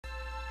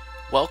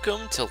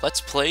Welcome to Let's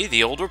Play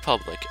The Old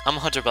Republic. I'm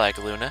Hunter Black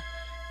Luna.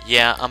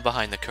 Yeah, I'm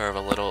behind the curve a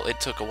little. It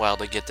took a while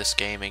to get this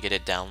game and get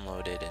it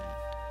downloaded, and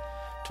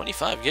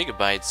 25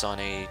 gigabytes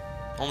on a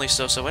only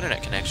so-so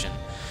internet connection.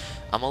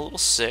 I'm a little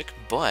sick,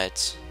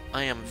 but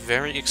I am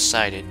very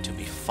excited to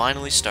be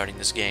finally starting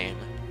this game.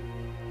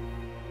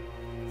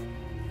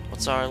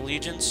 What's our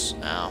allegiance?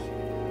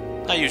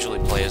 Oh, I usually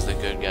play as the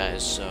good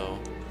guys, so...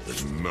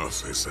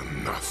 Enough is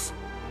enough.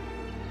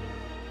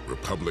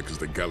 Republic is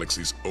the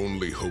galaxy's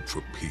only hope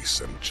for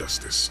peace and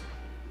justice.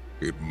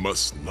 It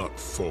must not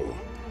fall.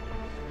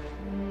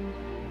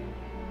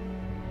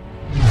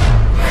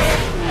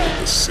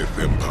 The Sith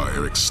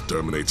Empire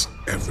exterminates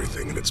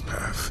everything in its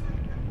path.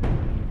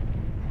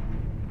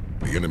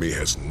 The enemy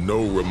has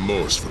no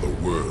remorse for the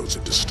worlds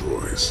it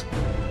destroys.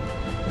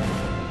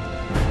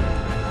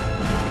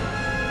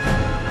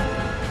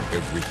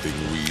 Everything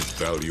we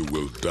value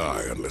will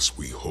die unless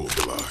we hold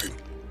the line.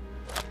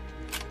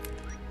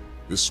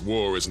 This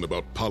war isn't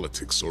about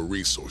politics or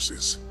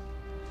resources.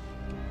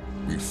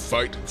 We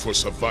fight for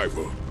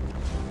survival,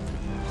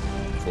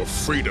 for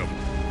freedom,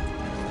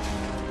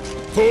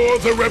 for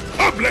the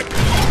Republic!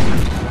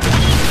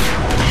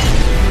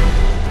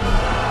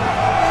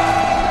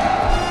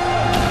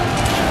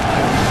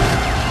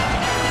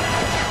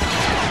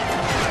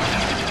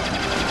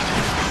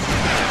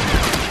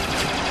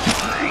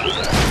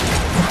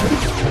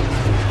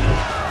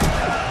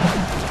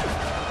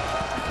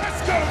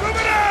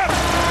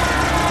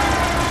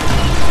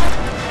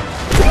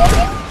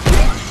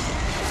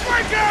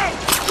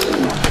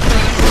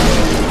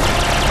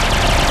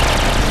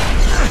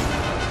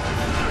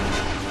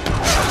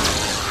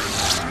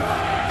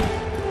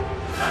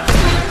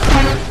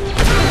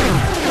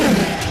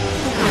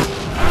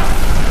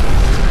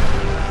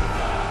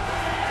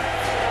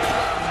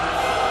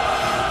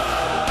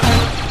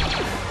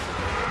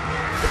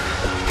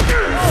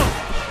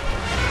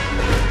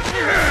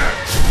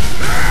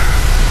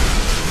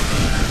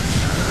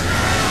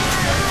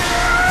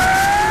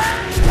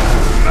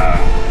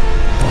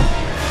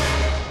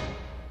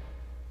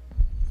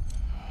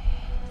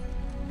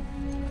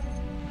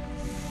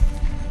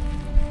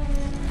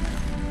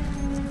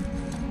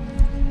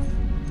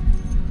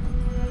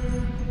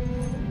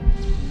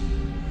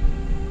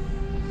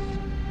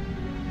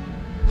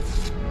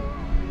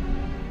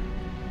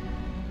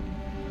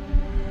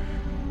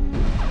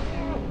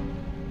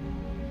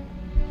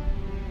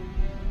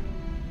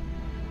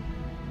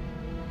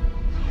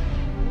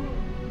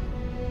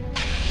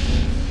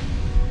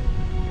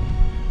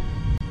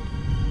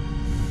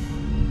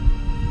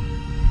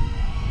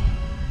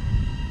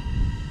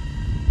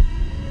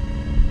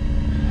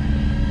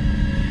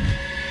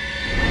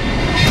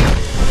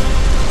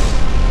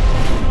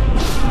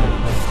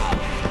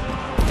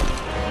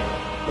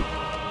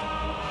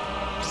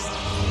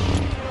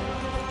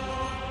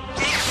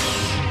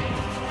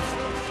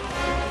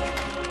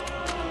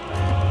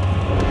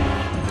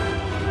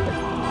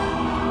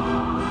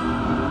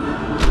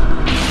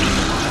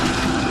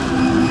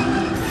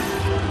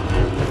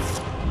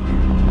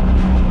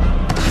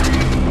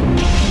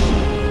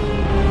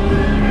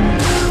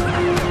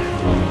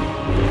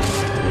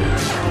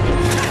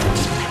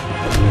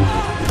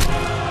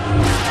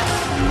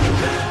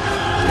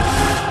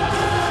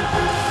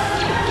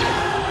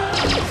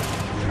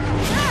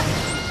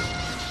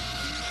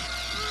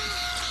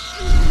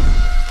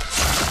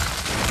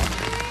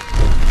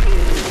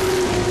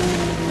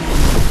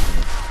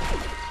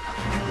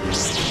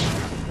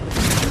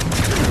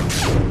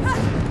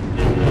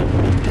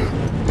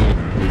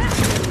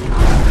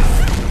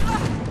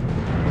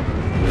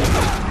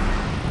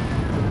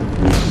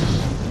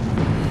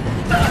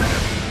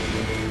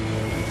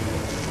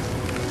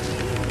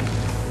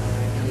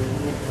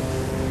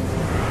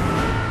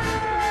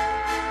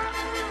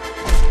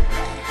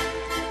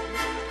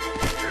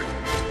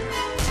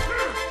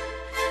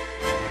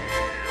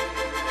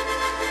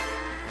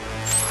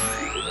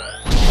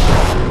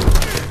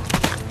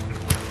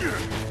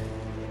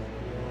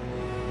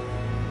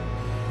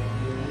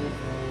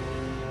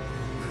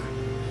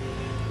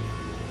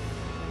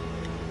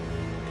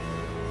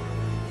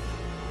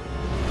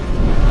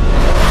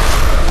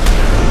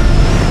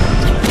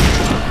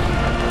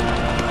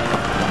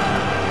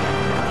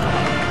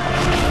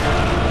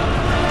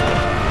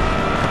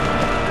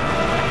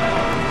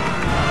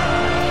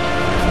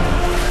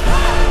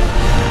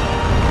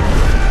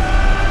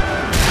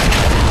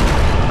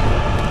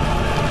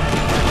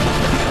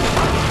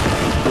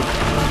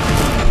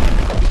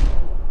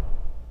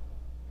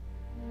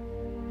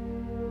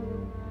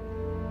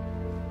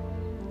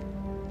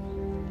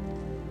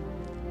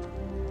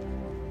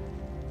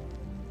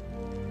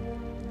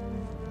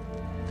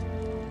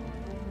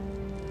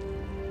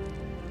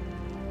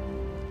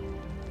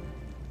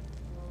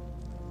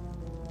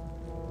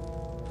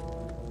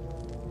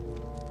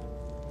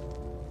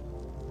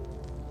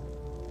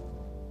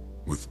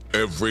 With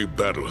every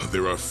battle,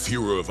 there are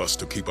fewer of us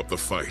to keep up the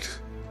fight.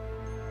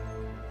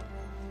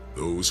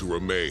 Those who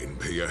remain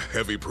pay a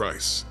heavy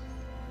price,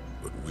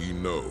 but we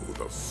know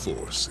the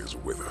Force is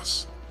with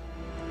us.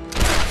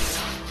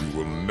 You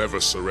will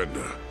never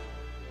surrender,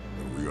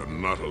 and we are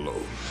not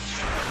alone.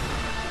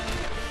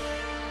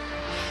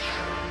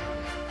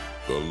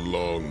 The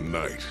long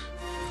night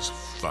is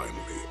finally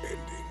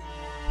ending.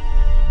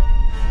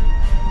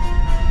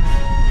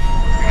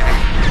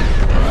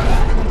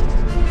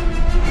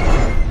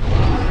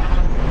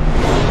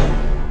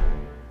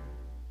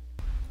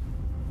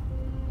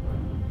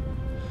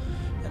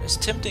 And as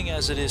tempting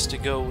as it is to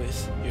go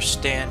with your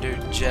standard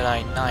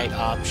Jedi Knight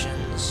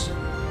options,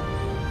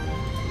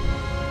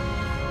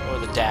 or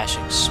the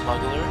dashing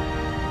smuggler,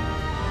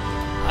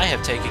 I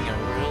have taken a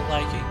real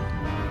liking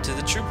to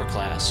the trooper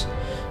class.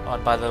 Oh,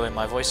 and by the way,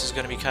 my voice is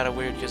going to be kind of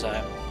weird because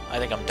I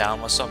think I'm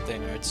down with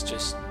something, or it's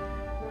just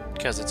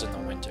because it's in the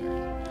winter.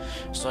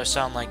 So I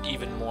sound like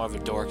even more of a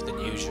dork than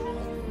usual,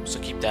 so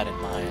keep that in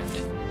mind.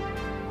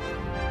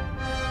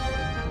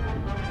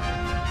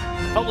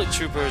 Public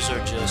troopers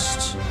are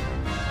just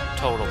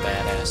total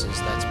badasses.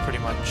 That's pretty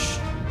much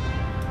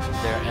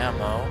their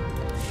ammo.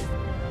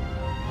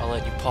 I'll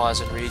let you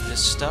pause and read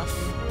this stuff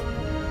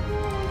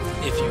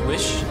if you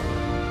wish.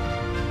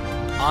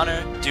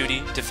 Honor,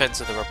 duty, defense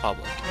of the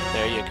Republic.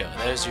 There you go.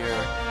 There's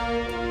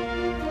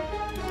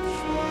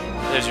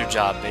your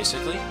job,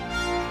 basically.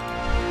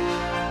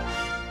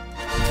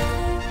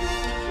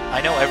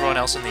 I know everyone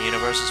else in the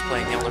universe is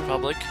playing the Old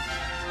Republic.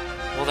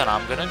 Well, then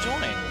I'm gonna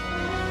join.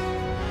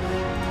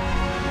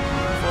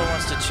 What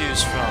wants to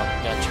choose from?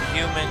 You got your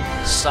human,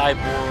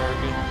 cyborg,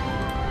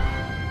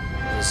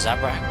 the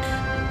Zabrak,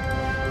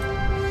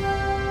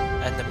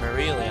 and the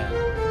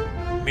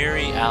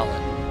Miri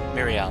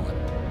Allen.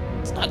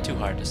 It's not too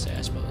hard to say,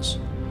 I suppose.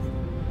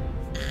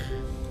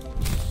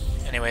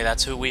 Anyway,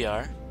 that's who we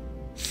are.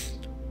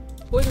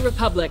 For the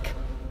Republic.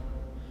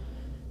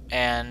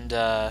 And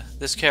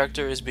this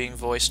character is being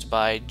voiced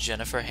by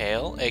Jennifer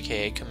Hale,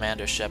 aka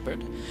Commander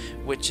Shepard,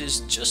 which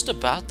is just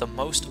about the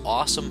most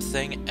awesome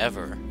thing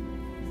ever.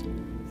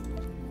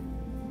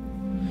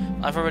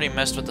 I've already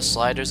messed with the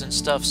sliders and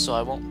stuff, so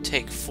I won't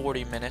take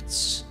 40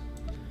 minutes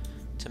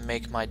to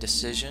make my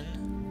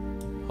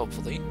decision,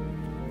 hopefully.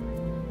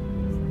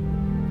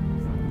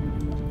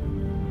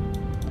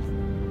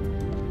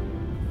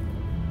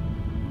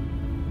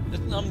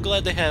 I'm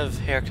glad they have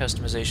hair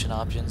customization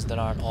options that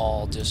aren't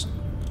all just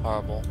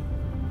horrible.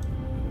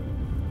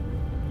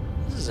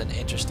 This is an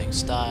interesting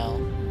style.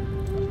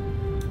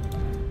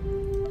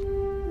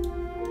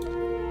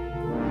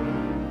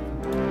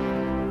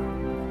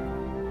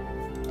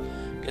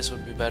 Guess it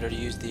would be better to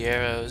use the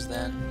arrows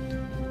then.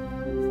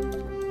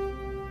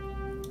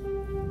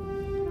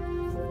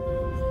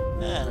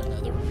 And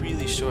another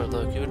really short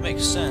look. It would make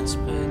sense,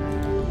 but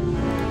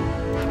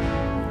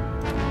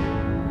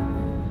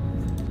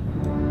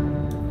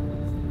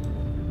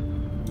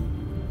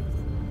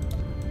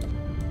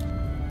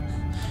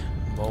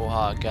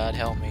Mohawk, God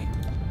help me.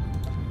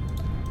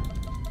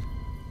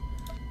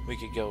 We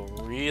could go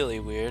really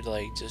weird,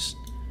 like just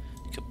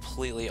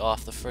completely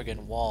off the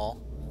friggin'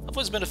 wall. I've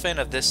always been a fan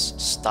of this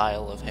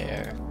style of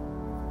hair.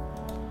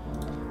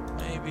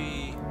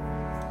 Maybe...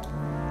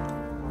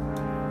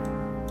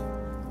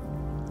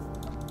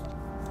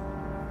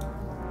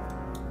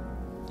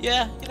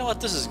 yeah, you know what,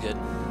 this is good.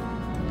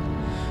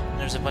 And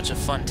there's a bunch of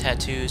fun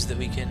tattoos that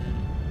we can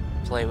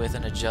play with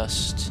and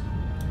adjust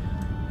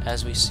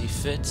as we see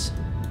fit.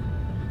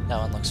 That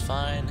one looks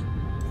fine.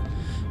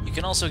 You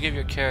can also give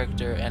your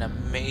character an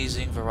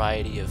amazing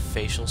variety of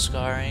facial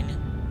scarring.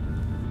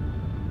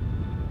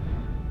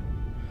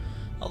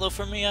 Although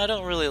for me, I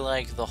don't really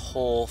like the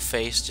whole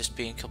face just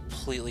being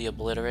completely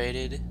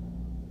obliterated.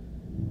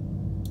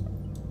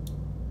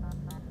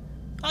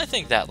 I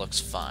think that looks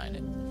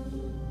fine.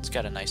 It's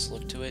got a nice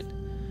look to it.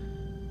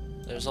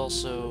 There's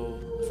also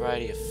a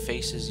variety of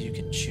faces you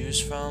can choose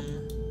from.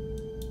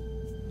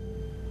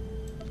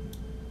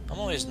 I'm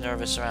always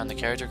nervous around the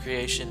character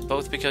creation,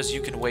 both because you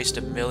can waste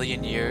a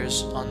million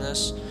years on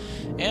this,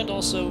 and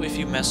also if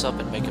you mess up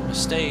and make a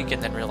mistake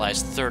and then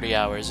realize 30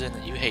 hours in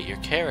that you hate your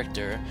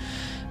character,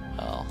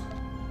 well,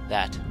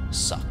 that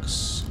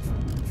sucks.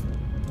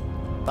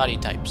 Body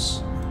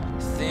types.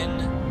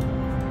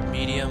 Thin,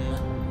 medium,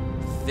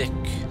 thick.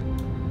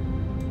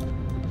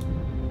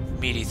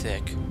 Meaty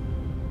thick.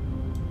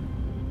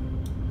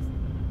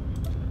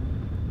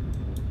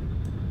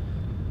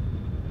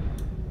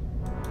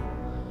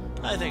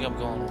 I think I'm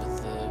going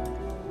with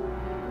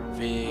the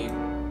big,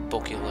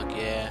 bulky look,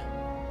 yeah.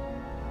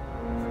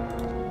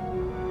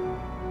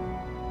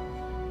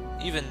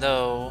 Even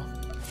though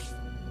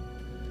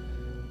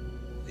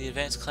the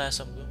advanced class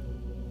I'm going...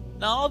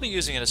 no, I'll be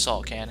using an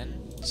assault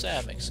cannon, so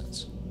that makes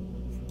sense.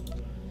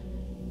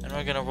 And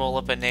we're gonna roll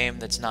up a name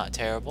that's not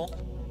terrible.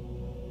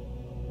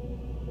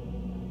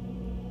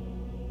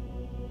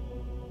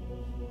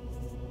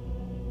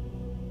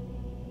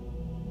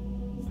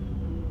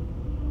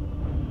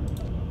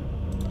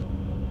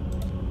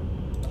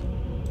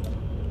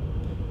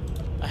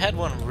 I had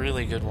one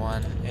really good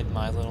one in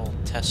my little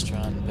test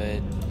run,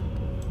 but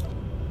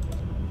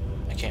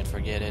I can't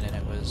forget it, and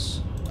it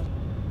was...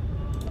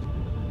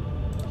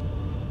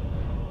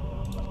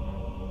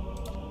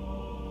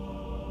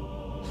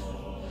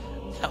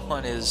 that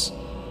one is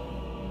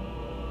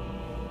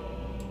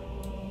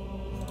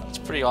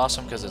pretty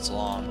awesome because it's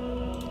long.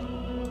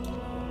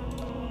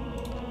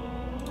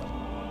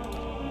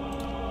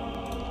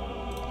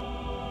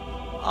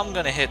 I'm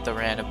gonna hit the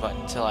random button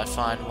until I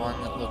find one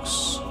that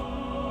looks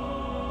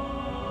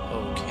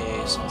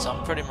okay, since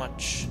I'm pretty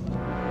much...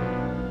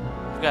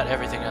 I've got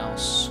everything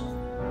else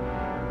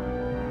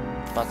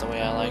about the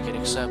way I like it,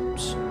 except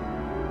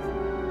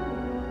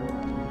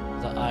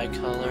the eye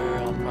color.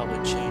 I'll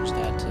probably change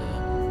that to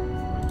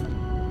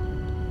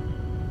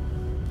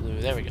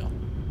blue. There we go.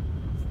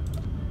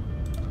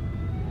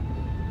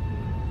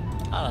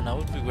 I don't know,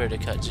 it would be weird to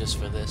cut just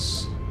for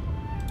this.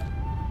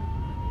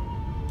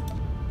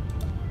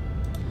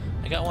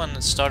 I got one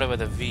that started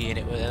with a V and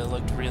it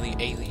looked really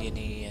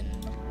alien-y and...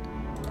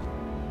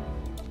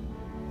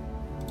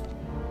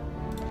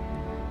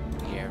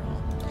 Yeah,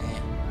 well, eh.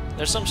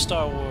 There's some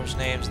Star Wars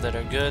names that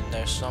are good and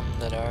there's some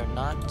that are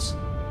not.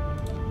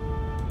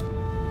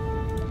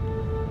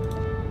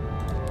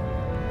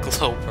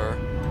 Gloper.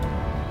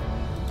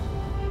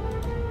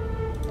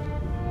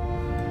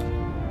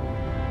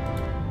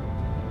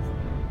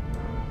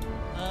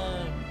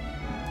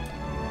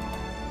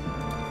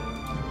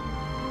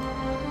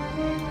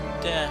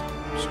 Yeah,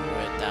 screw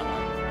it, that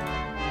one.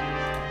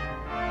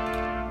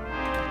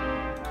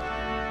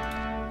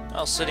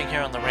 Well, sitting here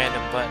on the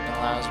random button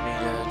allows me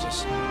to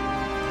just...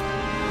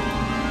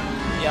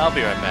 Yeah, I'll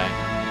be right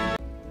back.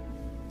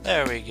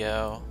 There we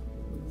go.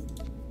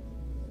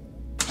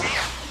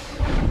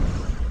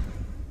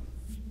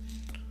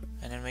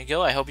 And in we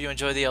go. I hope you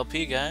enjoy the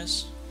LP,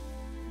 guys.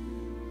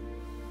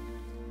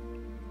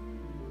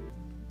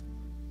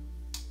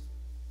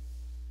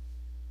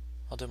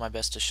 I'll do my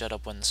best to shut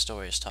up when the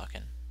story is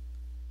talking.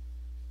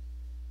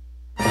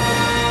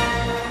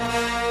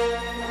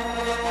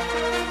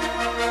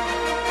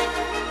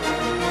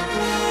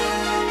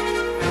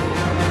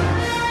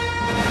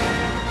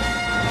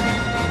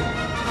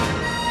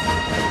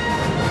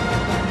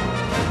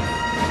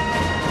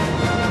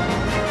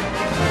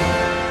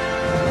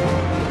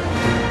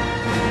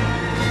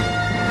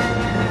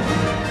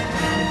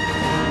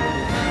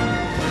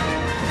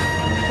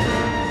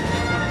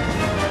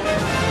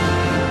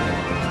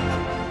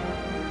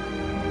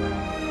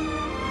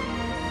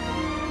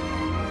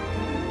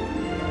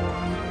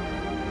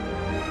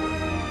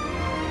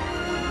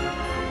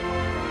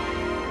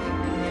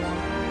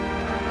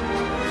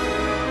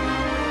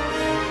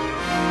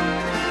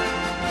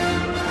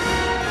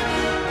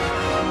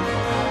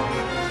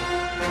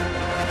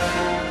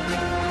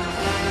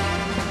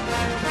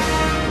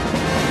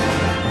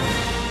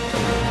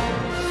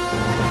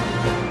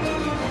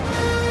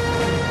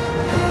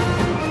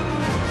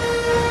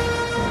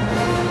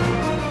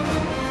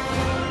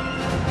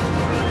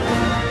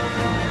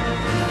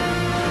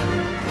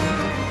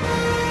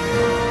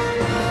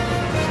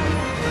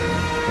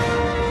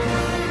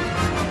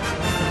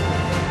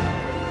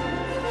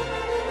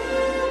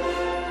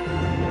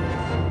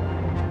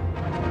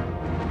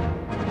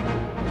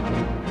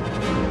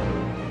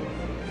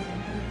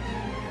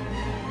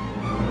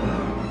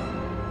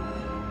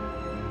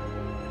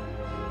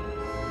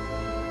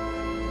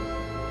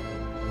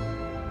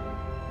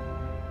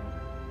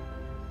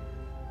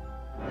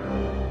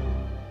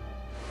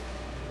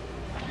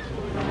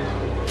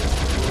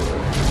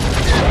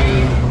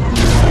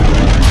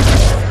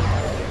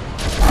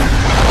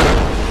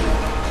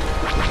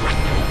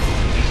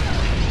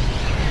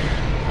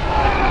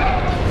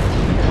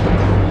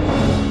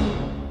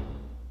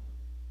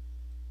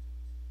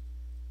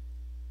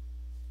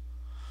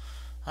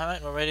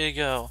 Alright, we're ready to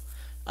go.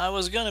 I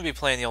was gonna be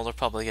playing the Old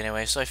Republic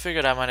anyway, so I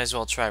figured I might as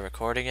well try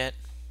recording it.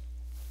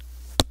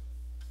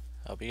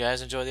 Hope you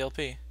guys enjoy the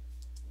LP.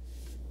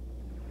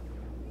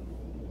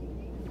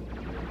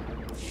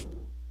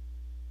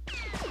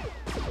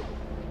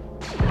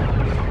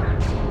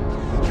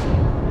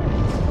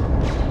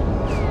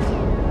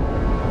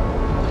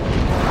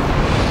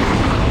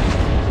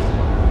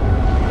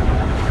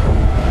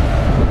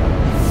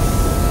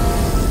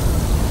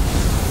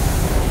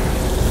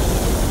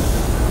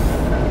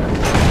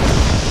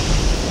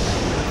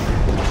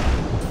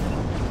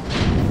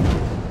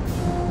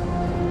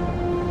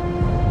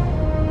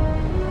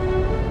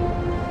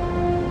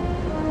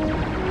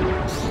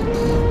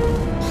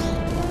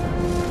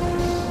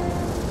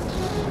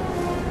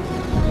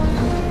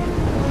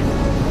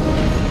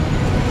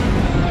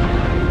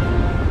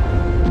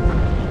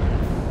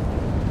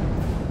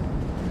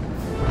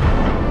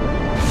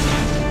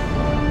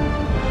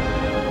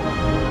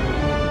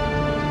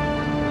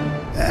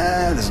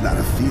 There's not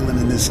a feeling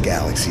in this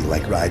galaxy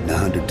like riding a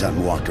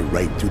 100-ton walker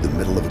right through the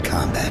middle of a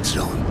combat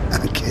zone.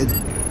 I'm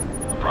kidding.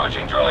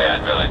 Approaching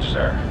Droliad village,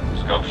 sir.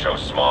 Scope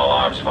shows small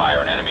arms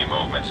fire and enemy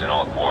movements in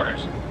all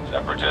quarters.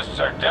 Separatists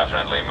are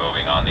definitely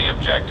moving on the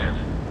objective.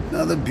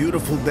 Another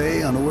beautiful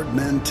day on Ord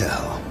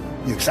Mantell.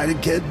 You excited,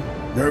 kid?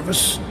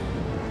 Nervous?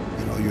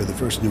 You know, you're the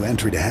first new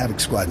entry to Havoc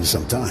Squad in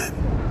some time.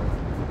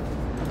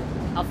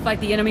 I'll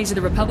fight the enemies of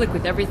the Republic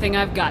with everything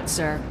I've got,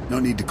 sir. No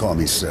need to call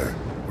me sir.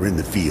 We're in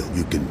the field.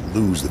 You can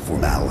lose the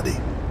formality.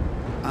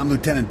 I'm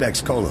Lieutenant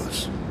Bex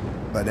Kolos,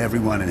 but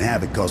everyone in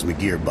Havoc calls me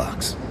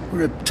Gearbox.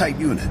 We're a tight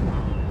unit.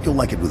 You'll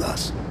like it with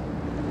us.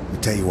 I'll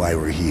tell you why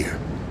we're here.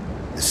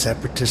 The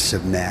Separatists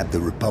have nabbed the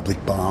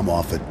Republic bomb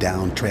off a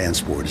downed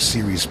transport, a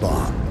series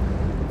bomb.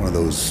 One of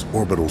those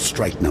orbital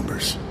strike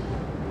numbers.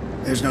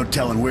 There's no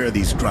telling where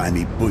these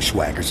grimy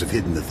bushwhackers have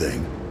hidden the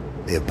thing.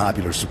 They have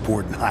popular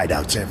support and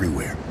hideouts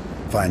everywhere.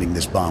 Finding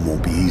this bomb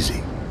won't be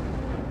easy.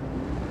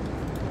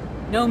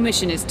 No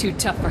mission is too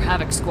tough for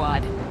Havoc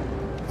Squad.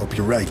 Hope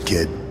you're right,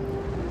 kid.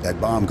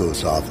 That bomb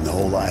goes off and the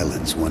whole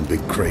island's one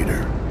big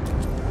crater.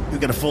 We'll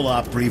get a full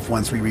op brief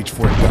once we reach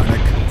Fort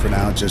Garnick. For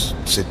now, just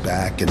sit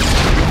back and...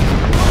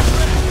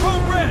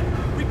 Code Red!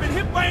 We've been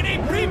hit by an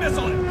AP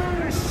missile!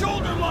 And a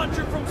shoulder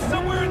launcher from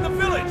somewhere in the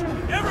village!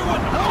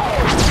 Everyone,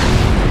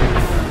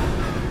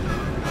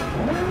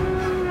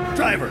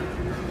 Driver!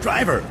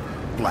 Driver!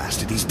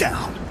 Blasted, he's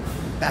down.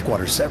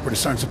 Backwater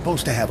Separatists aren't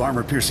supposed to have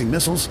armor-piercing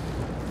missiles.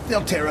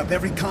 They'll tear up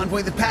every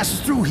convoy that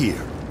passes through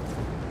here.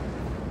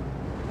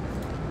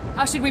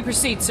 How should we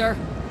proceed, sir?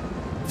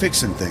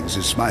 Fixing things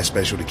is my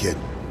specialty, kid.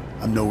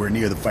 I'm nowhere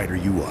near the fighter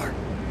you are.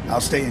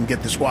 I'll stay and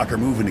get this walker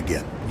moving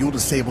again. You'll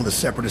disable the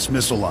Separatist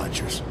missile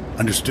launchers.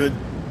 Understood?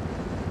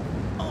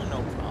 Oh,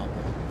 no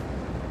problem.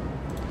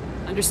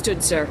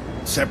 Understood, sir.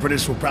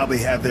 Separatists will probably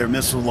have their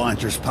missile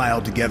launchers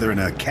piled together in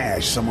a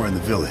cache somewhere in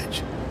the village.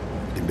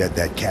 You can bet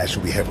that cache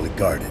will be heavily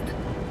guarded.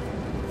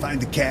 Find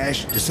the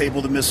cache,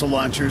 disable the missile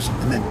launchers,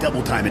 and then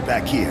double time it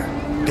back here.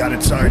 Got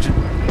it, Sergeant?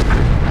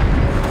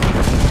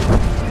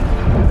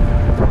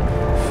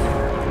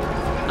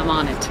 I'm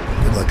on it.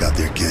 Good luck out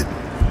there, kid.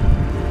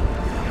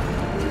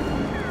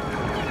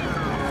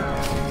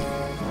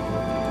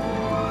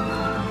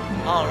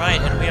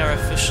 Alright, and we are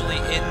officially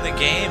in the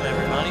game,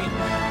 everybody.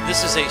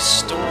 This is a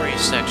story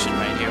section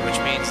right here, which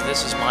means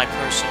this is my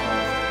personal...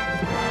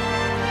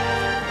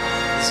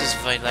 This is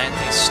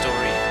Vailante's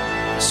story.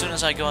 As soon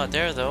as I go out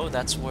there, though,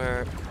 that's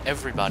where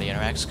everybody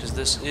interacts, because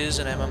this is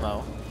an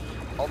MMO.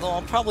 Although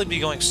I'll probably be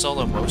going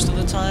solo most of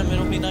the time,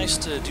 it'll be nice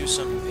to do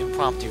some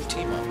impromptu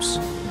team-ups.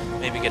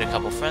 Maybe get a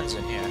couple friends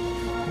in here.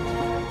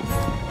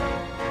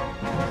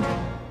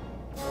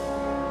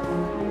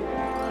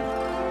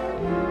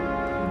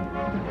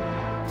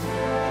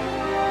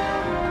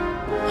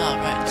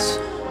 Alright.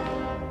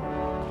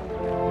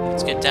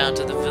 Let's get down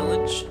to the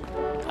village.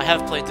 I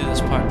have played through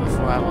this part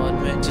before, I will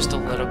admit, just a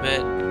little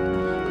bit.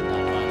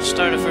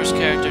 Started first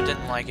character,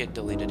 didn't like it,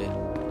 deleted it.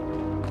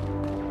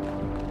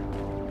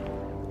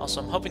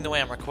 Also, I'm hoping the way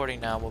I'm recording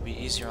now will be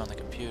easier on the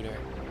computer.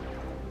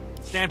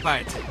 stand by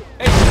it. HQ,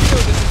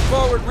 this is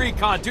forward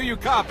recon. Do you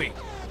copy?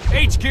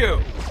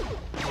 HQ!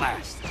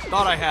 Blast.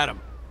 Thought I had him.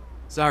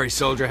 Sorry,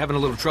 soldier. Having a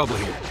little trouble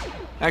here.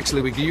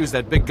 Actually, we could use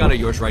that big gun of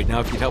yours right now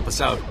if you'd help us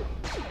out.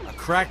 A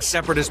cracked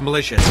separatist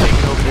militia has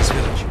taken over this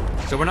village.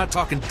 So we're not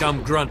talking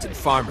dumb grunts and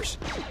farmers.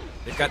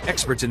 They've got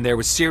experts in there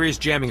with serious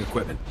jamming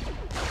equipment.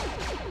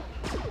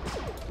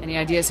 Any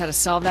ideas how to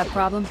solve that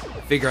problem?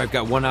 I figure I've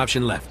got one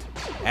option left.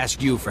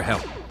 Ask you for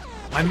help.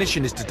 My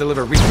mission is to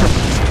deliver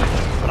resources,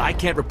 but I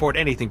can't report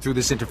anything through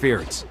this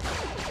interference.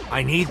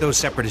 I need those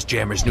separatist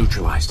jammers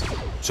neutralized.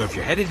 So if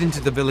you're headed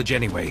into the village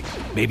anyway,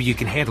 maybe you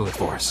can handle it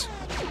for us.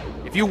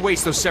 If you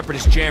waste those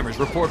separatist jammers,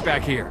 report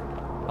back here.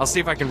 I'll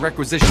see if I can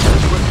requisition some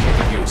equipment we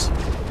can use.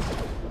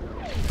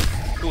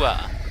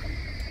 Hooah.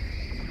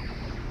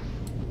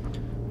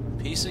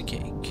 Piece of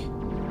cake.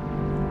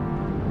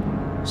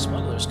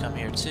 Smugglers come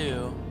here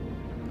too.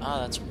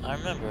 Ah, I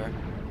remember.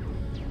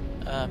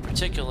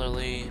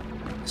 Particularly,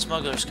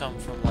 smugglers come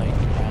from like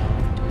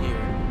around here.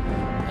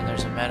 And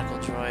there's a medical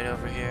droid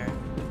over here.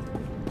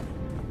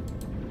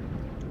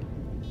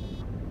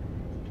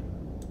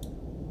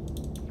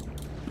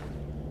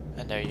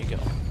 And there you go.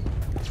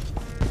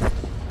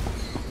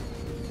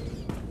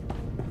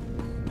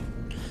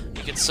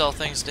 You can sell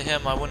things to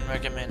him. I wouldn't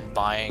recommend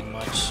buying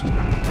much.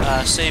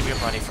 Save your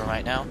money for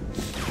right now.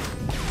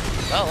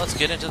 Well, let's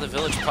get into the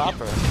village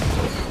proper.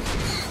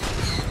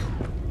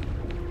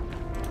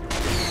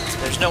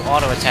 There's no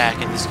auto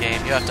attack in this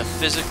game. You have to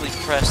physically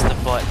press the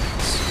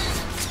buttons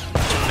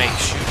to make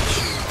shoot.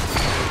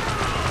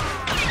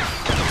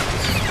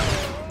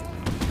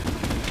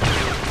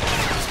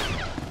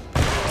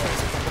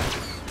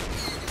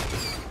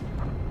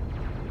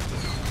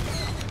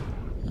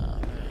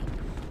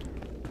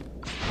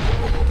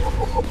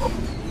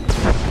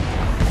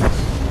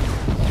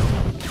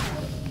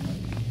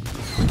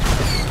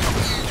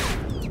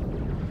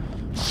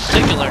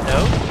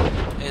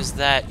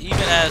 That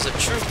even as a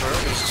trooper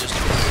who's just,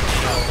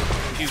 you know,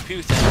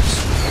 pew-pew things,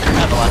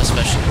 have a lot of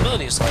special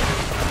abilities like a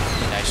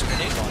nice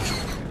grenade launcher.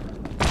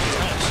 It's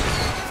nice.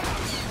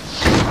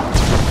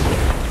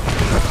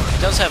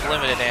 It does have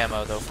limited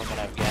ammo though, from what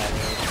I've gathered.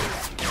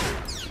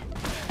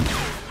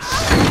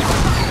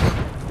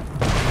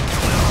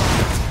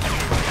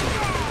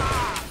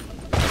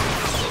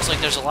 Looks like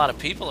there's a lot of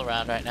people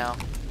around right now.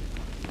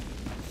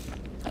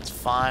 That's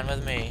fine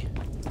with me.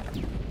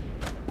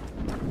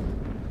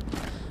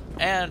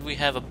 And we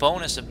have a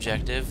bonus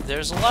objective.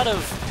 There's a lot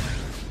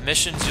of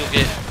missions you'll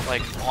get,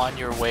 like, on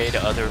your way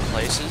to other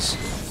places.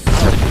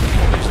 I don't think we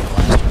can use the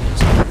blaster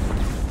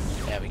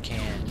pistol. Yeah, we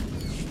can.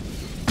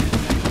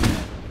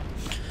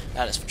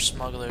 That is for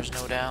smugglers,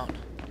 no doubt.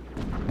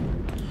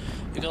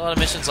 You got a lot of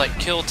missions like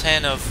kill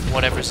 10 of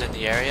whatever's in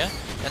the area.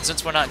 And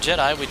since we're not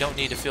Jedi, we don't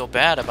need to feel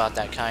bad about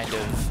that kind of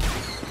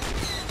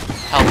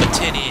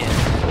Palpatinian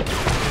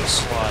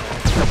slaughter.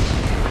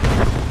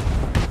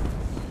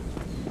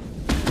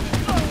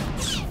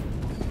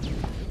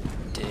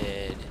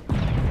 Dead.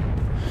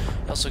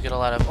 You also get a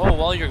lot of, oh,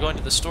 while you're going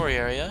to the story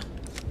area,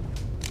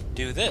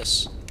 do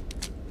this.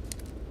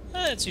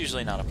 It's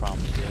usually not a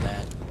problem to do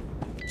that.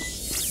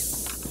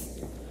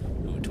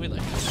 Ooh, Twi'lek.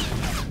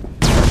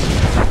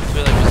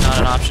 Twi'lek was not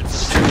an option for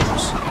the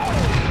troopers.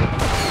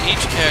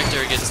 Each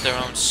character gets their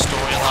own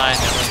storyline,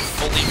 their own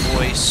fully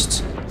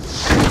voiced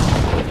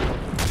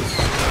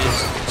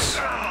business.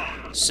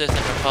 Sith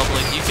and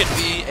Republic. You can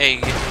be a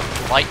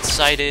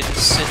light-sided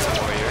Sith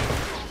warrior,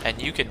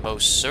 and you can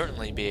most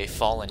certainly be a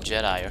fallen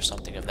Jedi or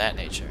something of that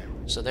nature.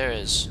 So there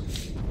is...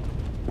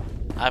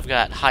 I've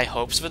got high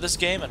hopes for this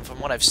game, and from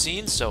what I've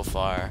seen so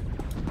far,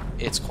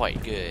 it's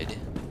quite good.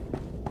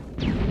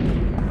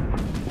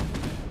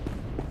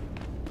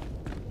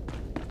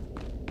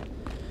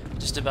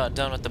 Just about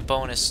done with the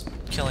bonus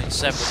killing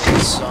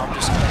separatists, so I'm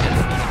just gonna head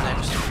for the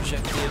next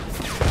objective.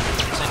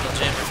 Single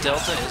jammer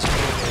Delta is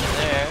over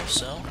there,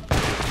 so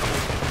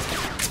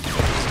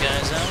get these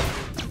guys out.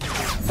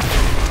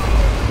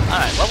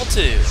 Alright, level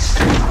 2.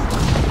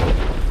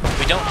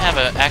 We don't have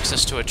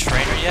access to a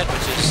trainer yet,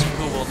 which is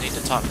who we'll need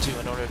to talk to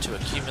in order to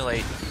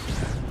accumulate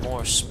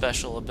more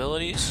special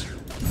abilities.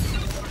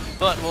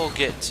 But we'll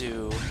get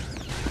to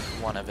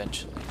one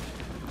eventually.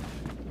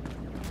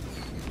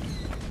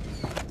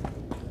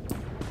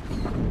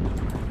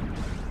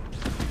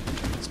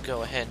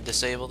 Go ahead and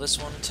disable this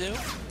one too.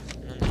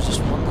 And then there's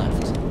just one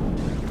left.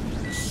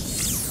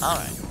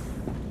 Alright.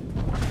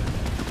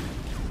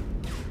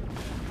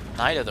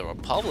 Knight of the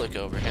Republic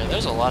over here.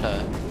 There's a lot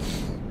of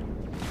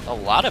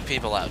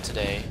people out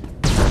today.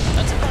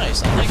 That's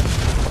nice. I like.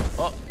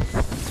 Oh.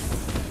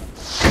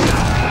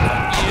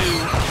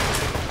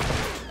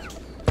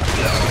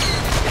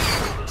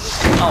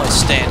 You. Always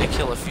stand to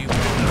kill a few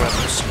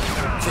brothers.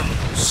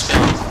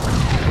 Scum.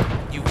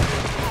 You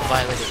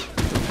violated.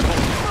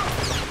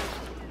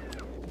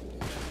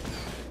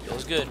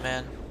 Feels good,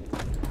 man.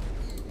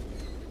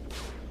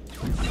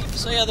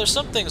 So yeah, there's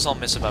some things I'll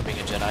miss about being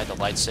a Jedi. The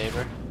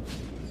lightsaber.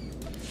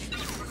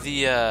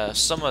 The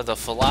some of the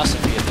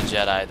philosophy of the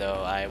Jedi,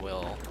 though, I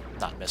will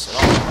not miss at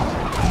all.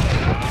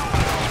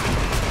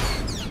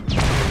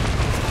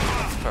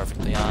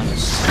 Perfectly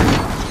honest.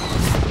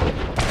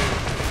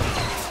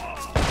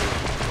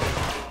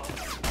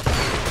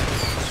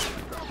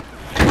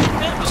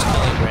 Yeah, I'm just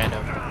killing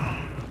random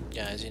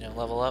guys, you know,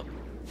 level up.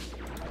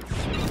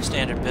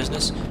 Standard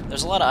business.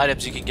 There's a lot of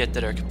items you can get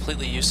that are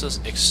completely useless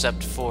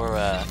except for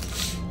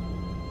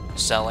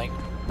selling.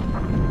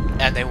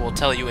 And they will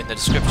tell you in the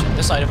description,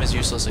 this item is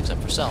useless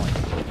except for selling.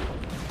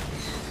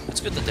 It's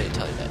good that they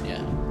tell you that,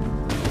 yeah.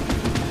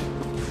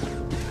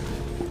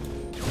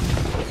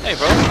 Hey,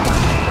 bro.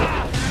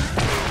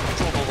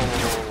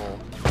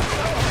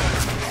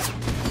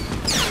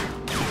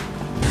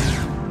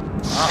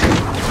 Ah,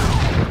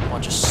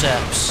 bunch of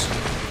seps.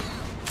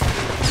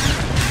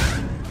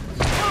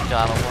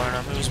 Gotta learn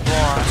him who's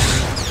boss.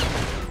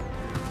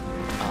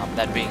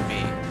 That being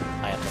me,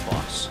 I am the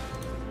boss.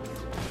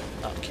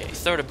 Okay,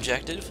 third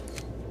objective.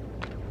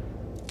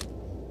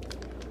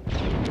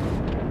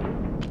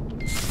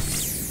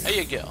 There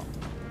you go.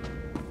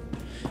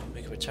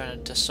 We can return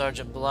it to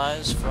Sergeant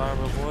Bly's for our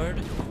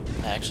reward.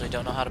 I actually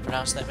don't know how to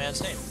pronounce that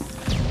man's name.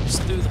 It's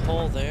through the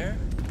hole there.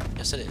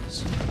 Yes, it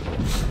is.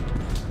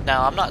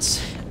 Now, I'm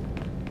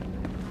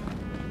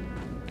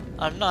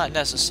not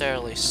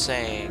necessarily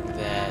saying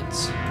that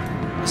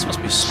this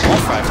must be small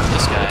fry for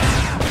this guy.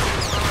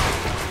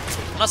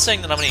 I'm not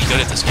saying that I'm any good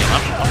at this game.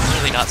 I'm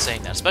really not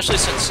saying that, especially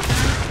since,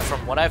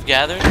 from what I've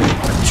gathered,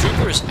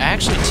 troopers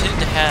actually tend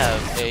to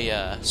have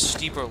a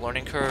steeper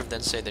learning curve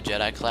than, say, the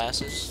Jedi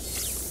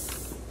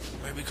classes.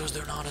 Maybe because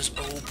they're not as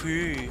OP.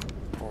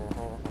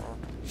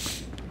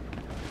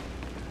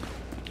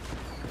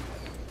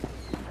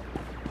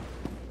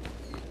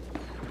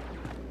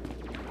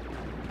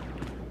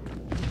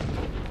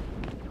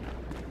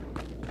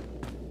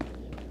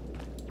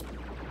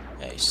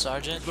 Hey,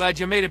 Sergeant. Glad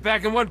you made it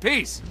back in one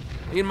piece.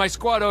 Me and my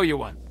squad owe you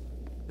one.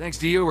 Thanks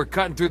to you, we're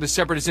cutting through the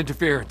Separatist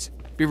interference.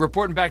 Be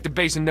reporting back to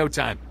base in no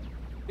time.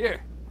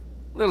 Here,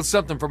 a little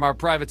something from our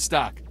private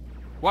stock.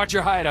 Watch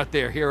your hide out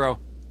there, hero.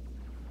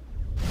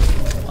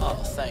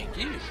 Oh, thank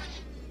you.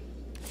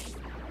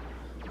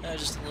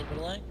 Just a little bit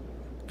of light.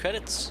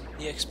 Credits,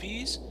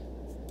 EXPs,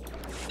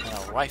 and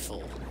a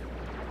rifle.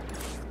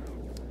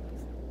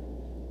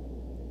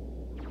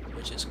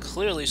 Which is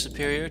clearly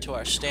superior to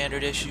our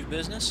standard issue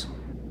business.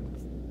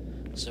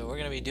 So we're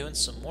going to be doing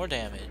some more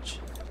damage.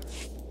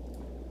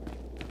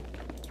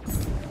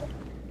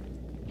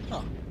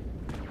 Huh.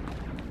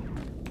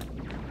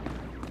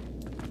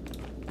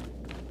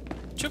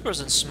 Troopers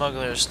and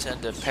smugglers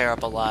tend to pair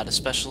up a lot,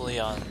 especially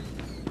on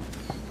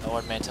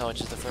Ord Mantell, which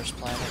is the first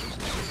planet.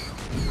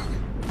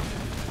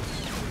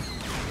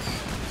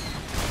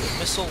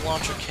 Missile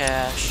launcher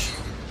cache.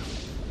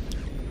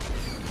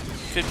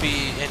 Could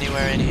be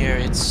anywhere in here.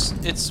 It's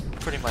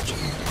pretty much not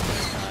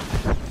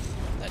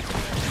that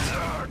different.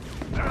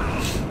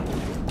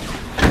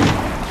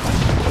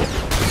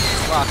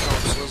 Rock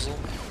home, Swizzle.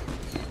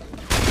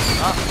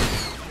 Ah.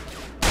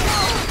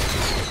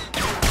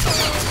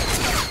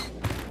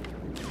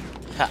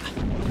 Ha.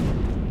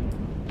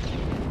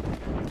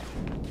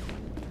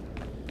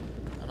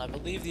 And I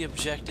believe the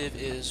objective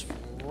is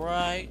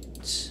right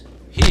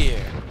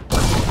here.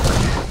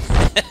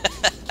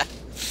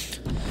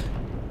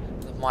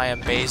 My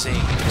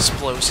amazing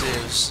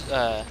explosives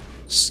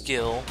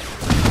skill.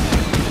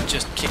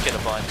 Just kick it a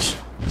bunch.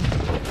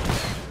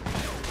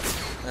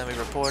 And then we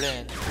report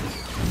in.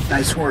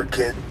 Nice work,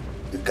 kid.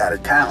 You've got a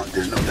talent,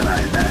 there's no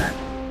denying that.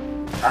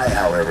 I,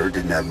 however,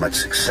 didn't have much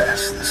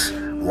success. This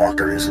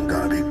walker isn't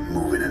gonna be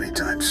moving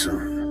anytime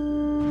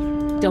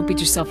soon. Don't beat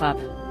yourself up.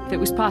 If it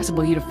was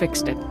possible, you'd have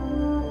fixed it.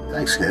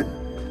 Thanks, kid.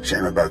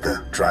 Shame about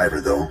the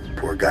driver, though.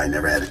 Poor guy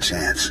never had a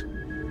chance.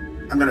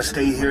 I'm gonna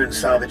stay here and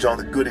salvage all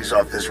the goodies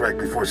off this wreck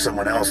before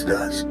someone else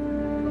does.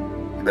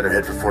 You better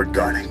head for Fort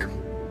Garnick.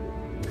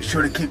 Be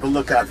sure to keep a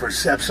lookout for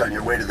Seps on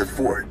your way to the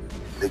fort.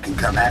 They can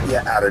come at you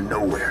out of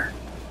nowhere.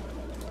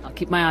 I'll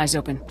keep my eyes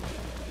open.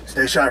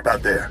 Stay sharp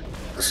out there.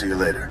 I'll see you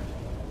later.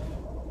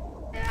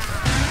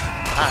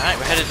 Alright,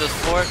 we're headed to the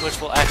fort, which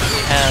will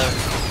actually have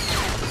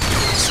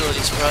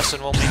facilities for us,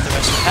 and we'll meet the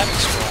rest of the Havoc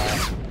Squad.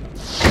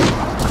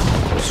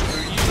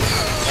 Screw you.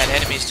 And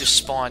enemies just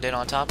spawned in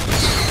on top of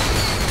us.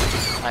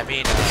 I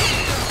mean,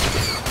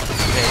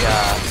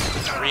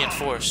 they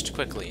reinforced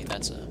quickly.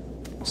 That's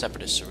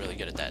Separatists are really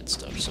good at that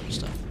sort of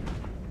stuff.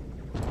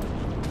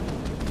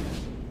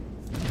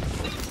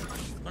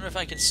 Wonder if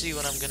I can see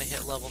when I'm gonna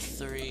hit level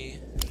 3.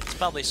 It's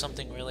probably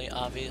something really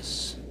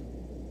obvious.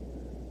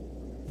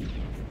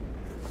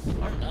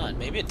 Or not.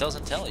 Maybe it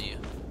doesn't tell you.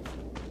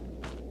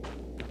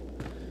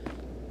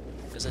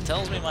 Because it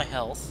tells me my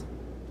health.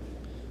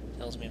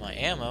 Tells me my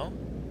ammo.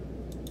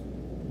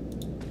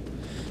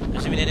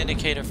 There's even an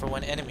indicator for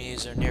when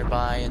enemies are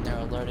nearby and they're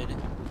alerted.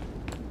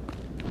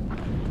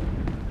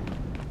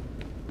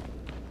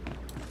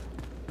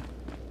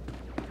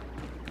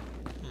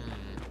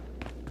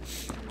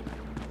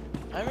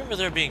 I remember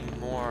there being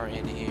more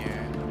in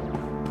here.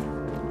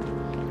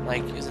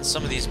 Like, in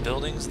some of these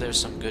buildings, there's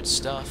some good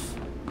stuff.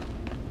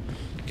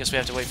 Guess we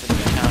have to wait for the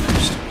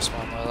encounters to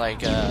respawn, more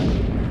like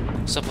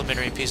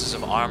supplementary pieces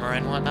of armor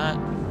and whatnot.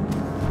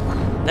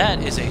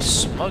 That is a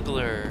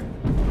smuggler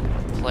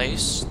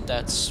place.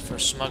 That's for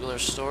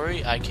Smuggler's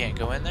Story. I can't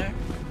go in there.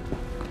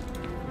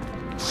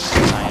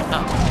 I am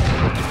not.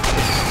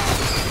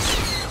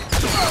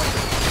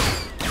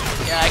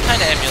 Yeah, I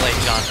kind of emulate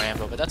John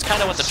Rambo, but that's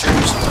kind of what the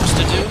troopers are supposed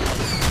to do.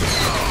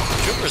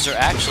 The troopers are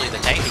actually the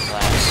tanky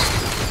class.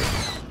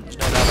 There's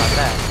no doubt about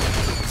that.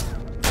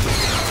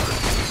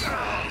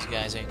 These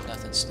guys ain't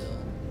nothing still.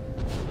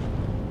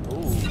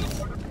 Ooh.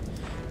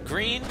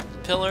 Green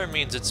pillar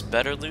means it's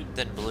better loot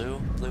than blue.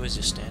 Blue is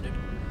just standard.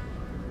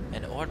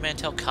 An Ord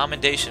Mantell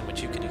commendation,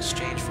 which you can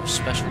exchange for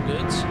special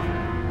goods.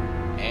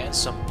 And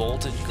some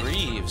bolted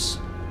greaves.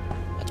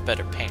 That's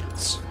better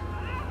pants.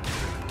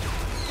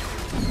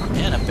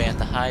 And a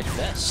Bantha hide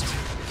vest.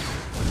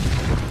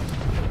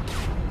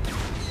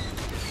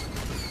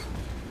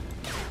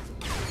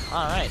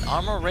 Alright,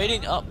 armor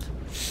rating up.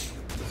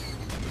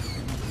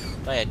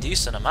 By a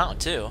decent amount,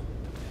 too.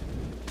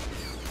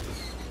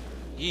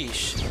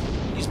 Yeesh.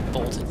 These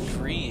bolted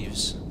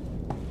greaves.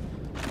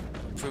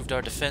 Improved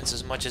our defense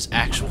as much as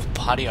actual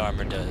body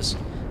armor does.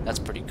 That's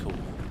pretty cool.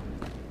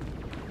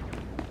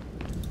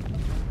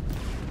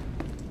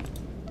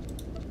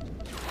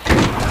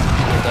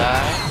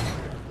 Die.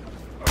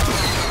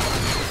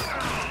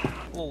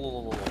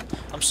 Whoa.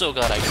 I'm so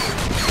glad I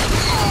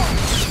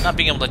could. Not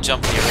being able to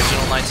jump in the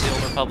original Knights of the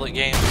Old Republic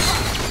games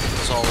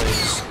was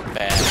always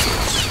bad.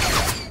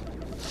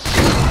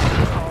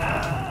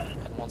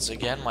 And once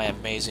again, my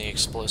amazing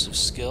explosive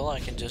skill, I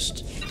can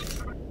just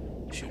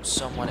shoot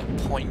someone at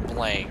point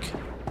blank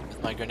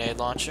with my grenade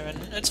launcher, and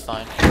it's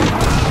fine.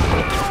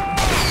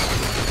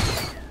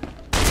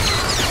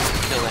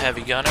 Kill the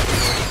heavy gunner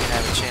before he can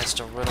have a chance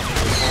to riddle me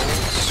with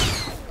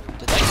holes.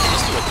 Did that guy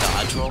just do a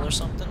dodge roll or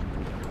something?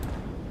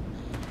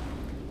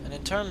 And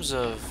in terms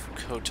of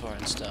KOTOR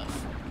and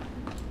stuff,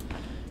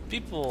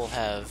 people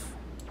have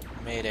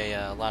made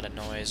a lot of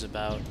noise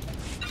about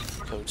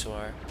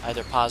KOTOR,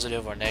 either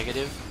positive or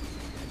negative.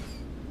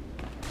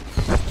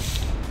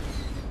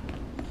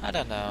 I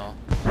don't know.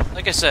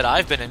 Like I said,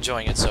 I've been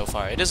enjoying it so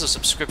far. It is a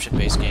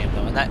subscription-based game,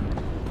 though, and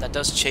that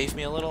does chafe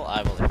me a little,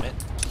 I will admit.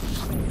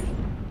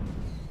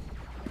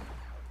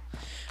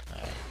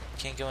 Alright,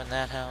 can't go in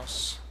that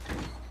house.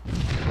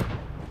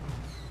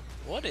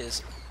 What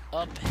is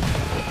up here?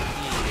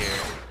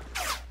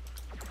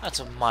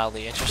 That's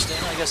mildly interesting.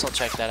 I guess I'll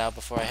check that out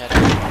before I head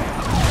out.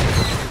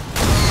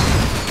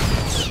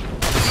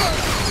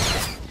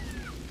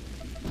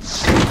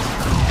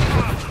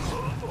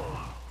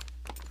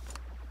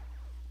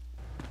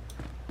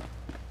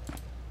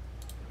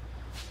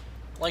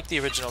 Like the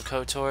original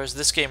KOTORs,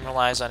 this game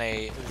relies on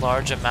a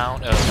large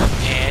amount of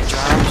hand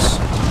drops,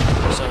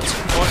 so it's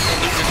important to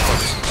loot your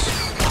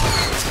corpses.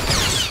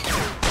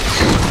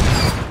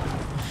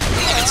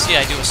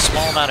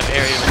 small amount of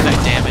area to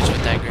affect damage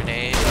with that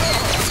grenade.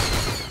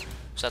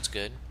 So that's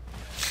good.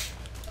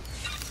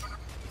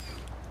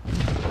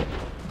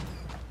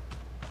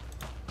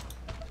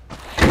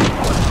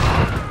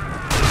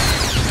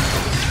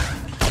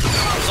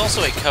 There's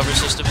also a cover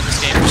system in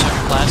this game for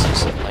certain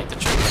classes, like the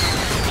trooper.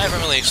 I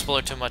haven't really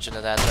explored too much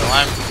into that, though.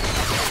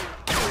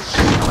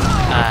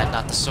 I'm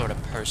not the sort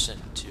of person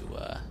to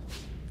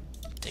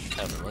take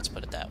cover, let's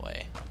put it that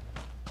way.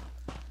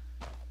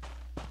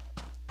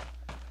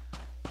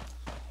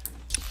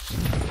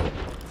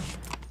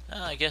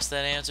 I guess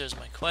that answers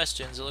my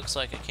questions. It looks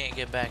like I can't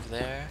get back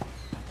there.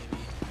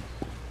 Maybe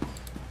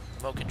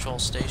remote control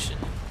station.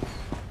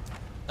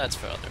 That's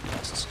for other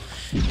quests.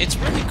 It's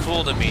really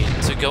cool to me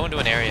to go into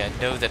an area and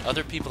know that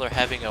other people are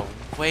having a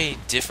way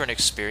different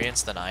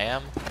experience than I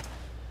am.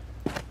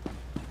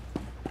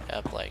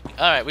 Yep, like,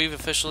 alright, we've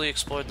officially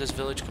explored this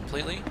village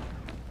completely.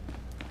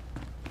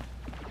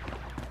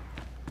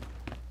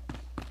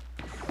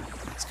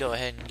 Let's go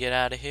ahead and get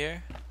out of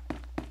here.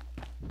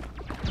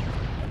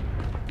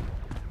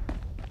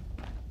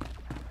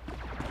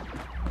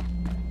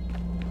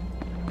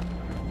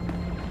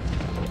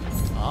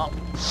 Oh.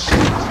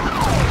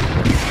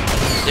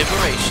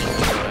 Liberation.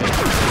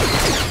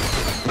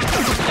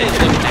 They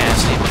look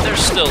nasty, but they're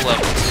still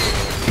level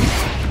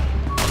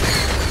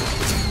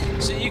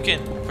 2. So you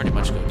can pretty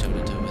much go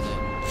toe-to-toe with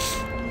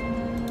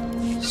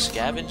it.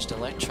 Scavenged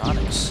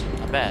electronics.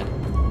 Not bad.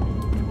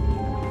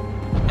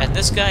 And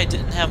this guy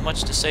didn't have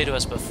much to say to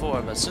us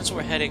before, but since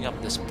we're heading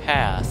up this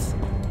path...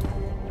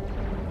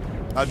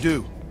 I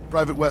do.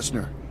 Private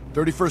Wessner.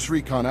 31st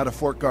Recon out of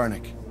Fort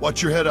Garnick.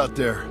 Watch your head out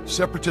there.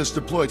 Separatists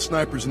deployed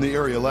snipers in the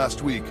area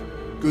last week.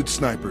 Good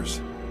snipers.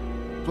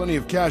 Plenty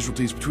of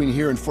casualties between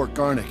here and Fort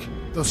Garnick.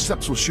 Those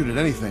Seps will shoot at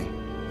anything.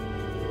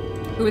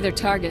 Who are their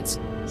targets?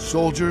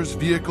 Soldiers,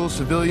 vehicles,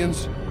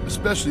 civilians,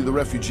 especially the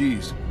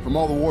refugees from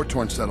all the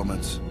war-torn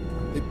settlements.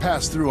 They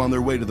passed through on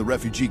their way to the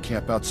refugee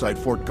camp outside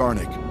Fort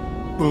Garnick.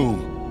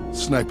 Boom.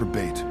 Sniper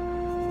bait.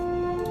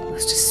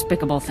 Most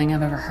despicable thing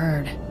I've ever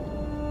heard.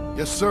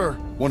 Yes, sir.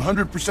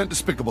 100%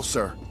 despicable,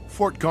 sir.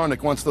 Fort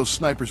Garnick wants those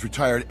snipers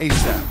retired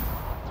ASAP.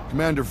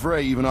 Commander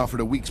Vray even offered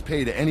a week's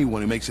pay to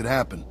anyone who makes it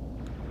happen.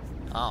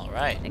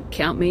 Alright. Then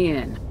count me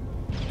in.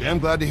 Damn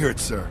glad to hear it,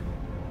 sir.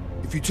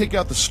 If you take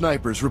out the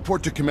snipers,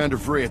 report to Commander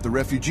Vray at the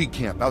refugee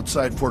camp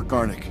outside Fort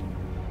Garnick.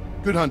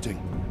 Good hunting.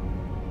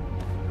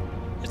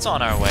 It's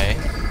on our way.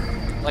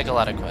 Like a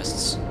lot of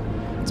quests.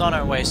 It's on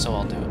our way, so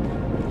I'll do it.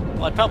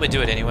 Well, I'd probably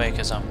do it anyway,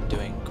 because I'm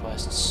doing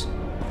quests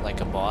like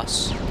a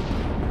boss.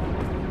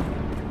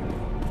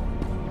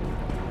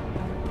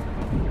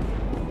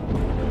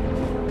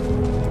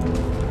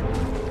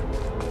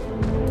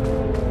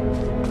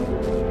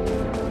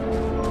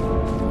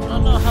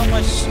 How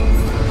much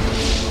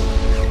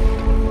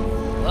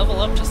level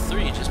up to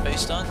 3 just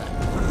based on that.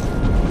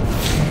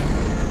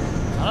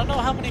 I don't know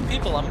how many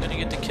people I'm gonna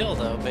get to kill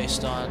though,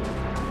 based on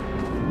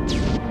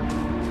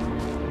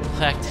the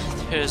fact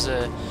that there's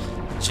a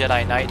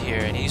Jedi Knight here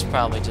and he's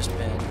probably just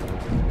been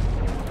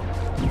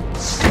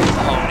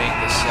owning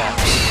the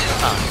Seps.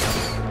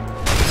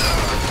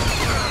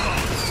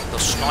 The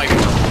sniper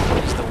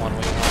is the one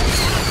we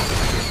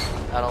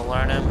want. That'll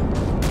learn him.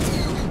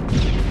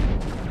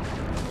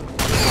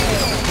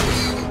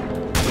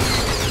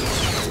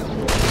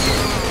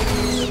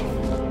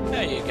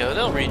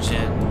 They'll reach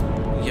in.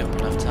 Give them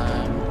enough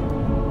time.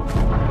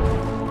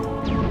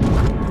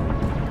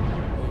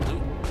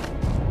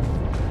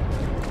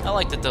 I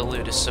like that the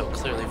loot is so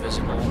clearly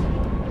visible.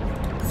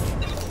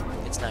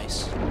 It's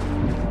nice.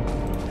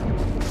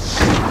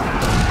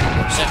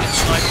 Second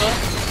sniper.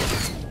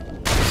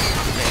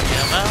 Take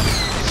him out.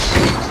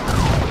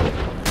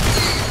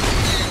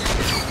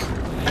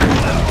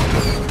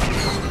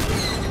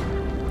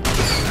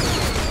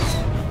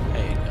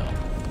 There you go.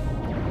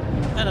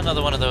 And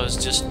another one of those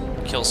just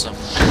kill some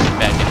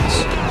bad guys.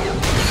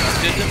 That's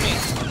good to me.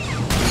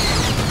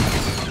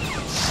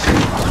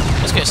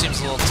 This guy seems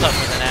a little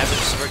tougher than average,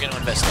 so we're going to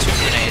invest 2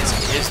 grenades in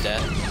his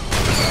death.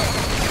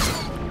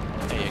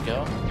 There you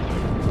go.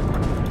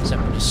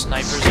 Separatist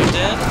snipers are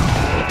dead.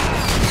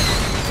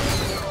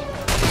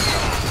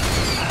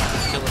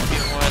 Kill a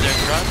few more of their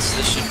grunts.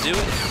 This should do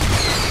it.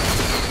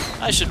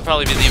 I should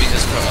probably be leaving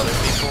this for other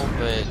people,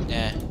 but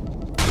eh.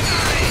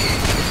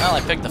 Well,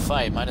 I picked the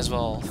fight. Might as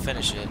well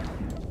finish it.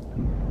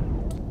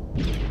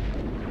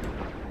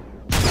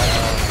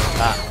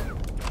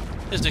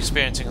 Just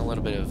experiencing a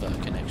little bit of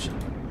connection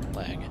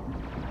lag.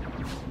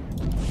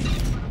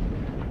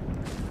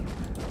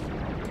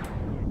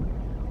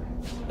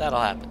 That'll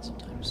happen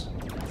sometimes.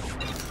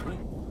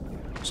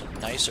 Ooh, some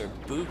nicer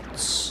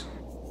boots.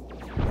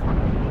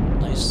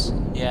 Nice.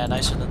 Yeah,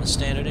 nicer than the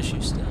standard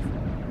issue stuff.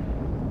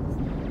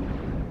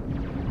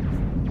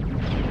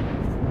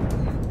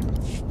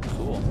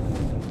 Cool.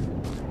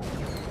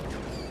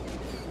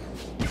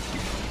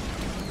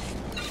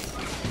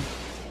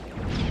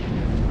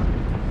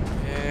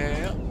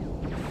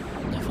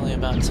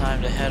 About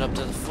time to head up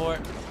to the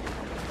fort.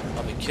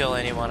 Probably kill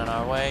anyone in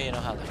our way, you know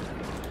how they do.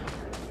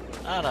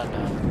 I don't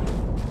know.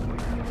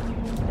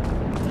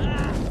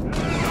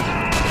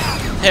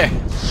 There.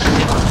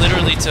 It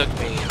literally took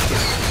me.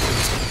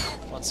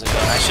 Once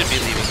again, I should be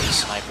leaving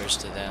these snipers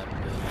to them.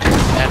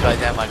 And by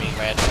them, I mean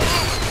randomly.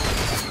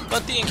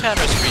 But the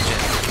encounters regen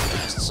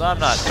fast, so I'm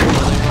not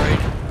really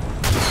worried.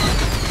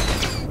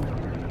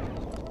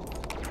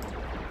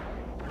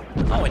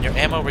 Oh, and your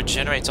ammo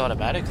regenerates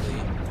automatically,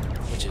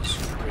 which is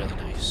really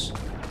nice.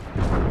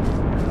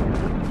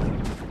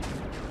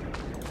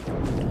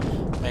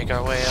 Make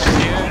our way up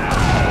here.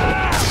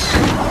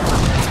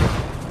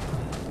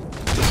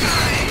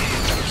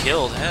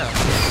 Killed him.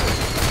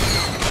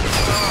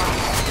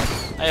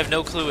 I have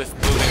no clue if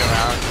moving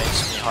around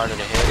makes me harder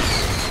to hit.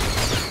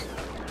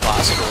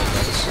 Possible it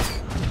does.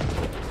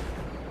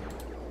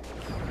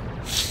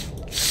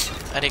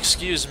 And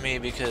excuse me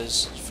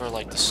because for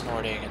like the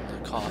snorting and the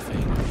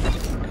coughing.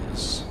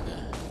 Because,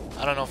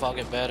 I don't know if I'll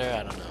get better,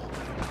 I don't know.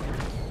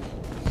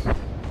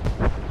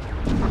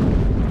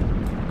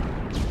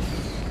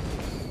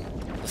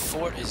 The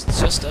fort is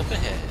just up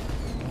ahead.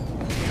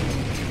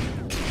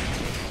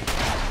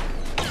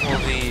 We'll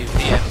leave the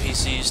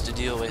NPCs to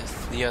deal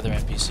with the other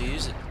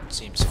NPCs, it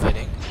seems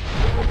fitting.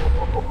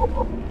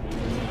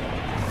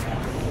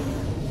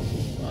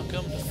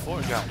 Welcome to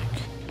Fort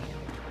Garnick.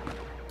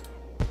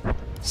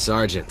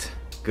 Sergeant,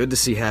 good to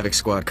see Havoc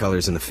Squad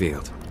colors in the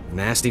field.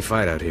 Nasty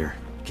fight out here.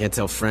 Can't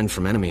tell friend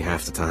from enemy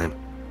half the time.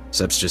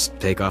 Seps just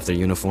take off their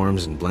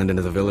uniforms and blend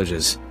into the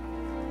villages.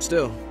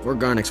 Still, Fort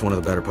Garnick's one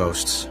of the better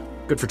posts.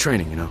 Good for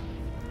training, you know.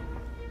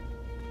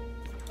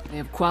 They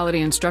have quality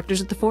instructors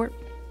at the fort?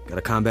 Got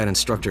a combat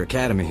instructor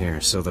academy here,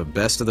 so the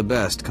best of the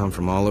best come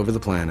from all over the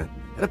planet.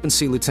 Head up and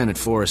see Lieutenant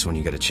Forrest when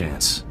you get a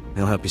chance.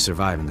 He'll help you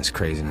survive in this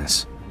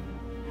craziness.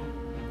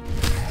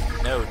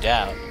 No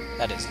doubt.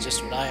 That is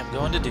just what I am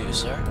going to do,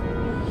 sir.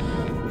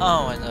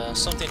 Oh, and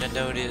something to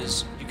note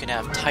is you can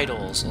have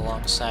titles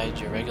alongside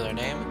your regular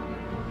name.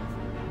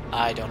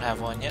 I don't have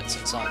one yet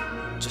since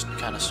I'm just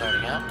kind of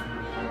starting out.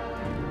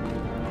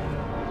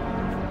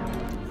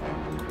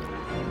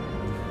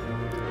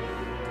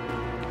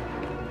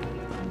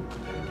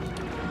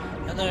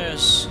 And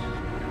there's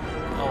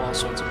all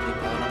sorts of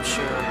people, and I'm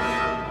sure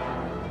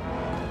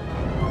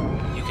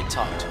you can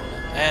talk to them.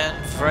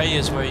 And Frey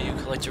is where you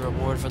collect your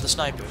reward for the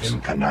snipers.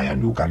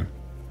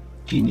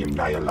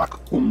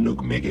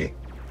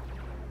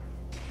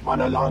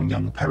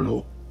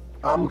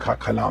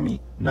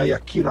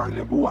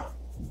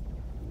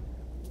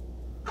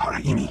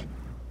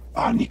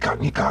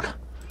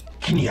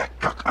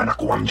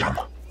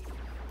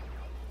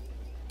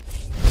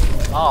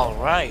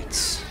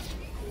 Alright.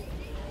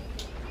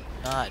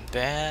 Not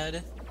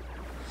bad.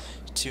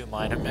 2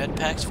 minor med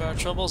packs for our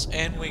troubles,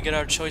 and we get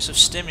our choice of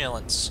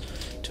stimulants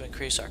to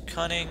increase our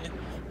cunning,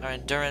 our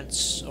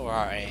endurance, or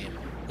our aim.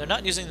 They're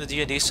not using the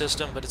D&D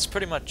system, but it's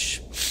pretty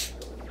much...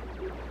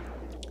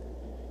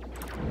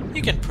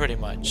 you can pretty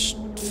much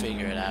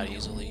figure it out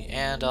easily.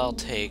 And I'll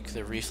take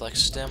the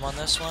reflex stim on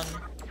this one.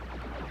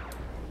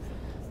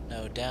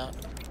 No doubt.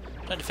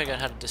 I'm trying to figure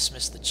out how to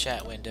dismiss the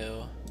chat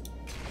window.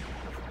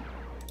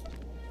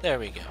 There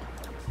we go.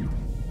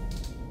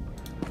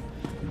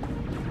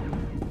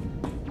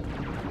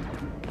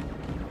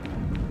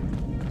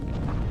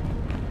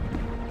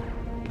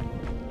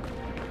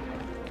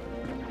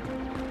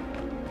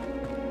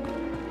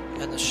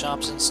 And the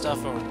shops and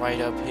stuff are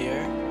right up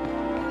here,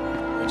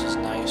 which is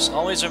nice.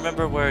 Always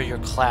remember where your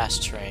class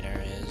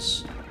trainer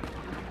is.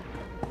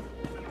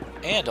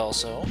 And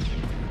also,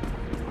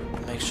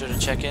 make sure to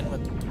check in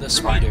with the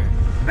speeder.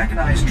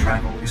 Mechanized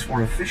travel is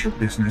for official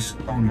business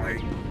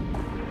only.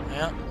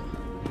 Yeah.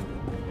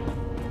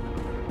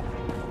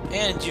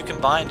 And you can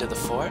bind to the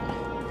fort.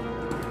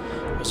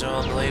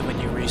 Presumably when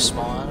you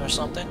respawn or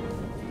something.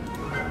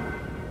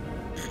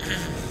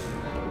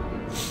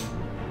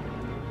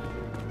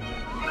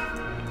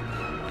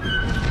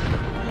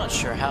 I'm not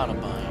sure how to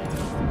bind.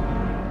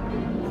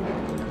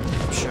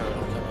 I'm sure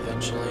it'll come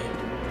eventually.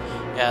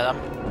 Yeah,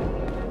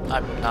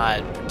 I'm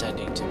not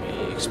pretending to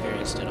be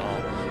experienced at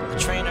all. The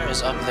trainer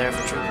is up there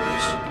for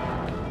troopers.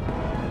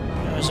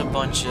 There's a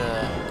bunch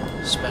of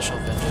special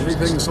vendors.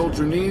 Anything a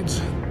soldier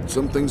needs,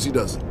 some things he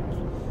doesn't.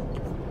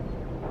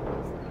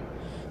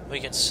 We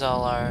can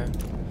sell our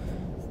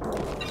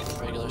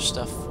regular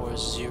stuff for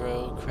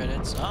 0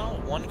 credits.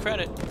 Oh, 1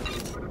 credit.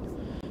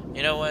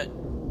 You know what?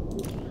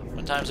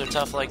 When times are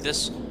tough like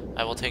this,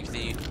 I will take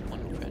the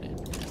 1 credit.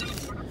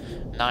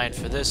 9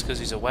 for this because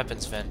he's a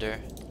weapons vendor.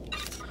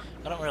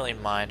 I don't really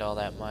mind all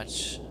that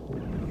much.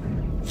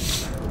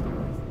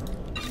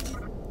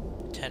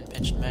 10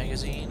 pinched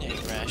magazine,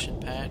 8 ration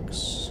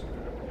packs.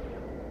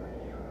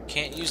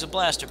 Can't use a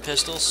blaster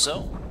pistol,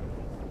 so...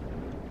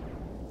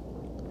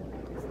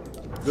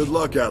 Good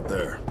luck out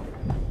there.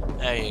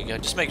 there you go.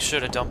 Just make sure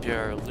to dump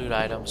your loot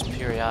items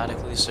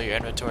periodically so your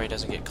inventory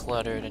doesn't get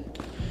cluttered and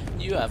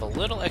you have a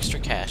little extra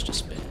cash to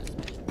spend.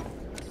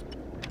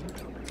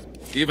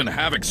 Even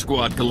Havoc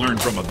Squad can learn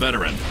from a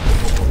veteran.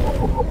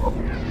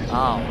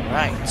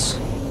 Alright.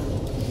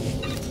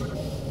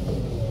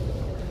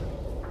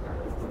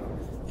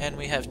 And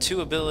we have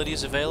 2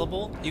 abilities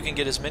available. You can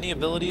get as many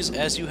abilities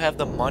as you have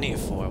the money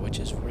for, which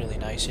is really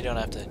nice. You don't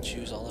have to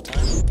choose all the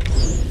time.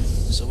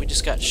 So we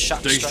just got Shock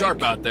Strike. Stay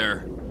sharp out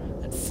there.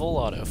 And Full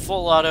Auto.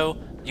 Full Auto,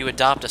 you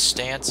adopt a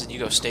stance and you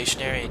go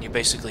stationary and you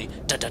basically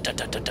dun dun dun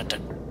dun dun dun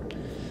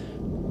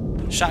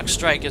dun. Shock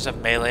Strike is a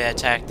melee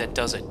attack that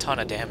does a ton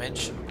of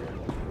damage.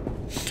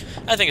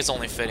 I think it's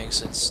only fitting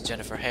since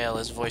Jennifer Hale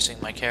is voicing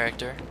my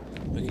character.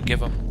 We could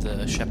give him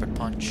the Shepherd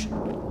Punch.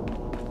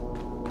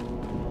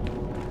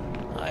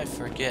 I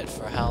forget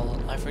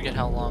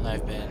how long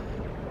I've been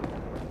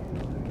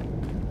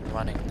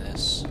running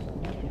this.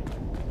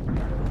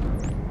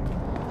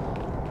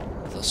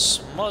 The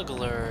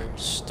smuggler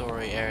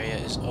story area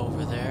is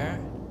over there.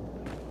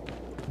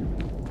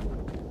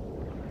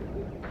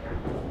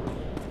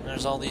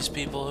 There's all these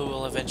people who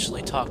will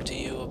eventually talk to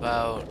you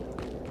about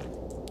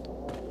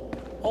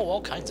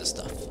all kinds of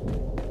stuff.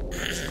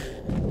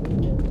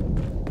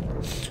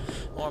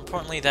 More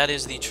importantly, that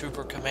is the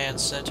Trooper Command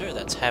Center.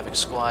 That's Havoc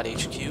Squad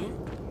HQ.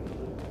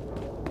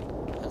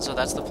 And so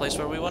that's the place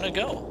where we want to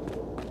go.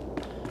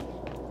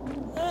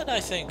 And I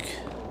think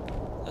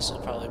this will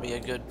probably be a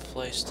good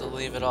place to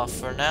leave it off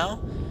for now.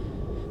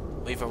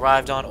 We've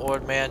arrived on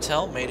Ord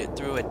Mantell, made it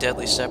through a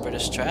deadly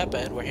separatist trap,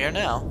 and we're here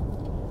now.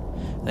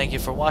 Thank you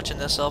for watching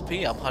this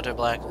LP. I'm Hunter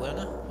Black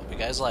Luna. Hope you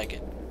guys like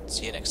it.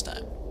 See you next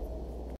time.